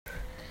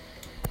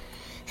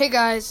Hey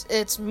guys,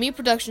 it's Me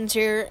Productions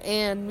here,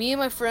 and me and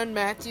my friend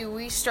Matthew,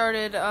 we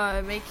started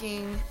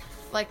making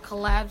like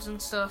collabs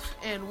and stuff,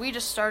 and we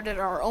just started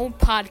our own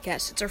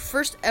podcast. It's our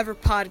first ever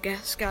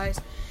podcast, guys,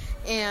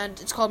 and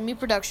it's called Me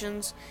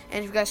Productions,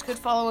 and you guys could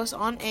follow us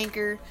on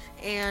Anchor,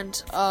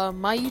 and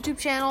my YouTube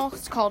channel,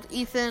 it's called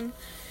Ethan.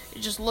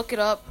 You just look it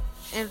up,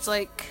 and it's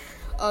like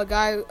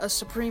a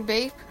Supreme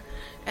Bape,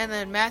 and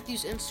then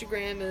Matthew's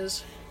Instagram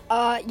is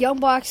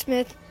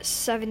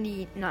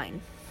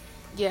YoungBlacksmith79.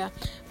 Yeah,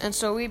 and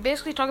so we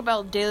basically talk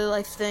about daily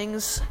life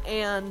things,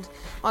 and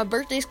my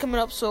birthday's coming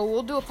up, so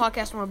we'll do a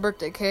podcast on my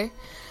birthday, okay?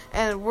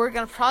 And we're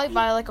gonna probably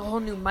buy like a whole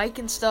new mic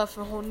and stuff,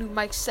 a whole new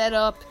mic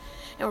setup,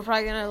 and we're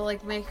probably gonna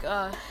like make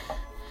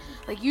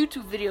like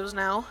YouTube videos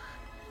now.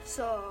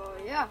 So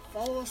yeah,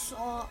 follow us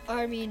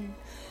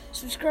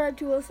subscribe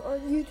to us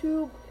on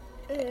YouTube,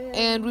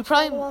 And we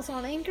probably follow us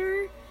on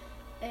Anchor,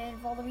 and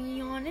follow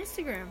me on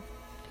Instagram.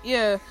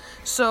 Yeah,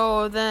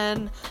 so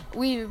then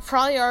we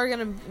probably are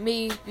gonna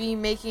be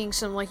making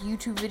some like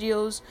YouTube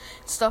videos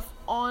and stuff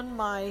on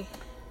my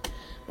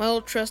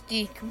old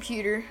trusty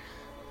computer.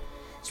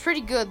 It's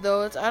pretty good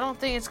though. I don't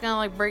think it's gonna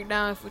like break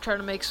down if we try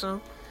to make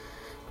some.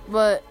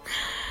 But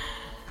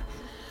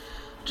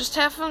just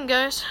have fun,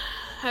 guys.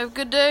 Have a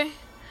good day.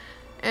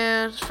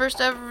 And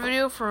first ever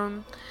video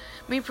from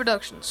Me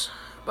Productions.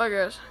 Bye,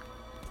 guys.